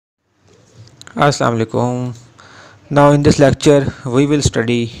Assalamu alaikum. Now in this lecture we will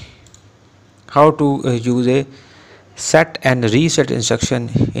study how to use a set and reset instruction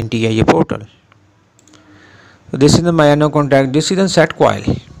in TIA portal. So this is the nano contact, this is a set coil.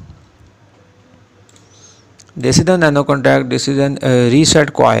 This is the nano contact, this is an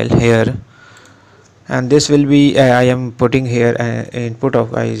reset coil here, and this will be I am putting here an input of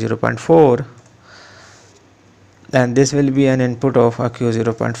I0.4, and this will be an input of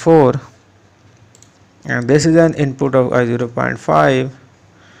Q0.4, and this is an input of I0.5,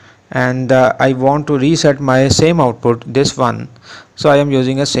 and I want to reset my same output, this one, so I am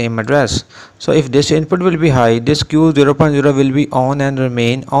using a same address. So if this input will be high, this Q0.0 will be on and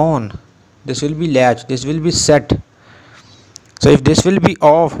remain on. This will be latch, this will be set. So if this will be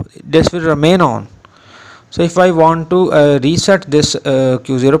off, this will remain on. So if I want to reset this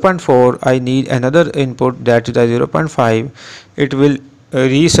Q0.4, I need another input, that is I0.5. It will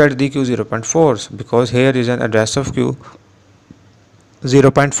reset the Q0.4 because here is an address of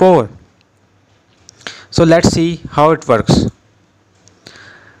Q0.4. So let's see how it works.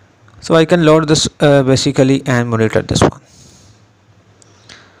 So I can load this basically and monitor this one.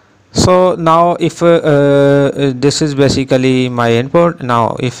 So now if this is basically my input,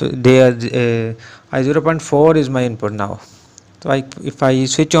 now if there I0.4 is my input now. So if I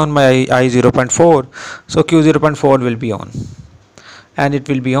switch on my I0.4, so Q0.4 will be on, and it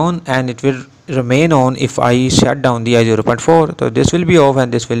will be on and it will remain on if I shut down the I0.4. So this will be off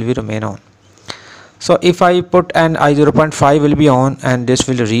and this will be remain on. So if I put an I0.5 will be on and this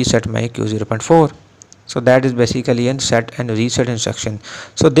will reset my Q0.4. So that is basically a set and reset instruction.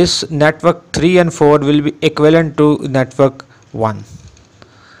 So this network 3 and 4 will be equivalent to network 1.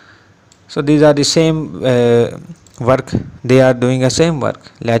 So these are the same work, they are doing a same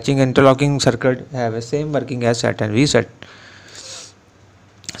work. Latching and interlocking circuit have a same working as set and reset.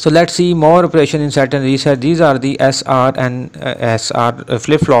 So let's see more operation in set and reset. These are the SR and SR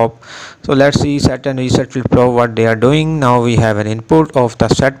flip-flop. So let's see set and reset flip-flop, what they are doing. Now we have an input of the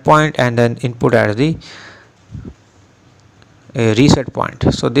set point and an input as the reset point.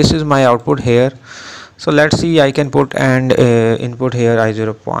 So this is my output here. So let's see, I can put and input here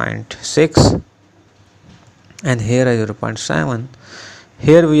I0.6 and here I0.7.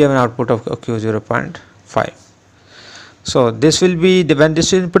 Here we have an output of Q0.5. So this will be, when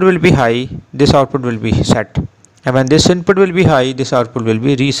this input will be high, this output will be set, and when this input will be high, this output will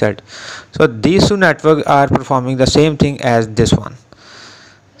be reset. So these two networks are performing the same thing as this one.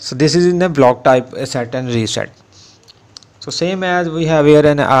 So this is in the block type set and reset. So same as we have here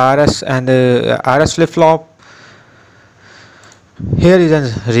an RS and RS flip-flop. Here is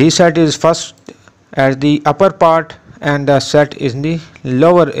a reset is first at the upper part and the set is in the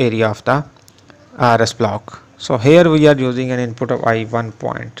lower area of the RS block. So here we are using an input of I1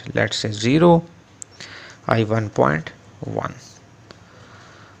 point, let's say 0, I1.1,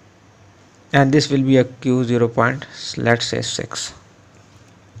 and this will be a Q0 point, let's say 6.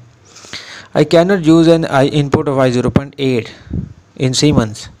 I cannot use an input of I0.8 in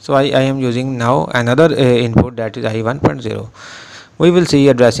Siemens, so I am using now another input, that is I1.0. We will see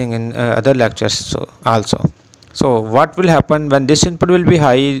addressing in other lectures also. So what will happen when this input will be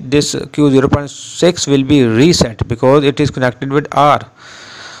high, this Q0.6 will be reset because it is connected with R,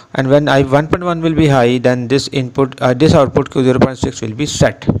 and when I1.1 will be high, then this input this output Q0.6 will be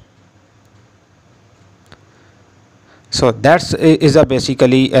set. So that's is a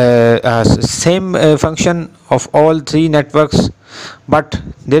basically same function of all three networks, but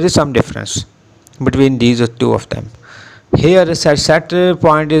there is some difference between these two of them. Here set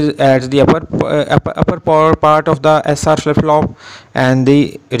point is at the upper power part of the SR flip-flop, and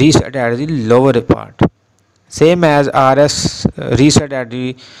the reset at the lower part. Same as RS, reset at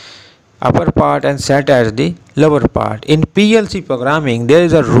the upper part and set at the lower part. In PLC programming, there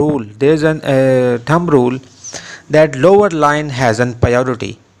is a rule, there is a thumb rule, that lower line has an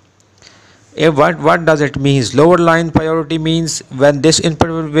priority. What does it mean? Lower line priority means when this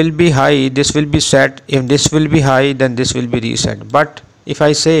input will be high, this will be set. If this will be high, then this will be reset. But if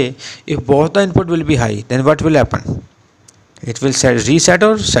I say if both the input will be high, then what will happen? It will set reset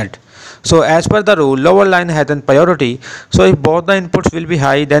or set. So as per the rule, lower line has an priority. So if both the inputs will be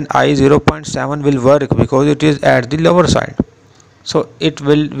high, then I0.7 will work because it is at the lower side. So it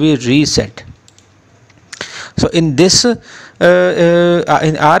will be reset. So in this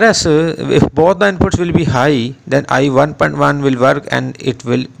in RS, if both the inputs will be high, then I1.1 will work and it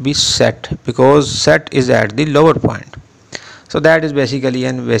will be set because set is at the lower point. So that is basically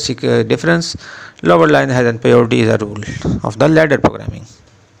a basic difference. Lower line has an priority is a rule of the ladder programming.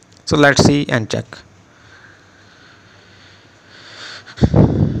 So let's see and check.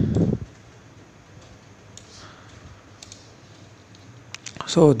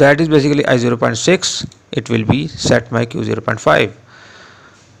 So that is basically I 0.6, it will be set my Q 0.5.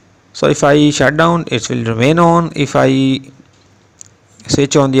 So if I shut down, it will remain on. If I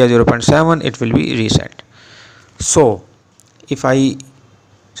switch on the I 0.7, it will be reset. So if I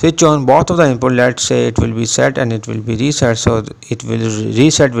switch on both of the input, let's say it will be set and it will be reset, so it will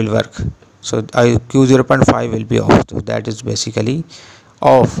reset will work. So Q 0.5 will be off, so that is basically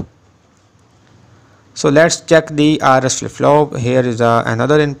off. So let's check the RS flip-flop. Here is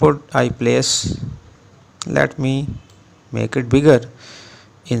another input I place. Let me make it bigger.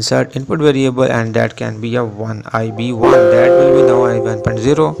 Insert input variable, and that can be a 1 IB1, that will be now I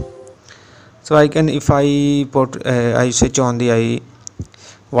 1.0. So I can, if I put I switch on the I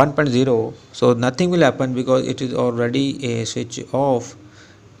 1.0, so nothing will happen because it is already a switch off.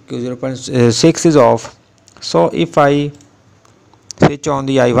 Q 0.6 is off. So if I switch on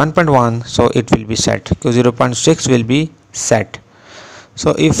the I 1.1, so it will be set. Q 0.6 will be set.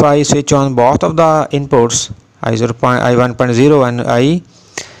 So if I switch on both of the inputs, I 1.0 and I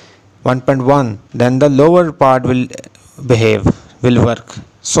 1.1, then the lower part will work,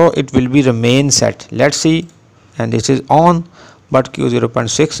 so it will be remain set. Let's see, and this is on, but Q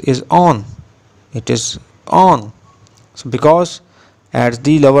 0.6 is on, it is on. So because as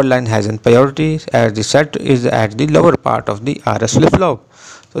the lower line has in priority, as the set is at the lower part of the RS flip-flop.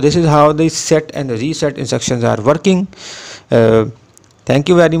 So this is how the set and the reset instructions are working. Thank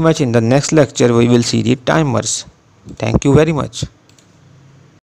you very much. In the next lecture we will see the timers. Thank you very much.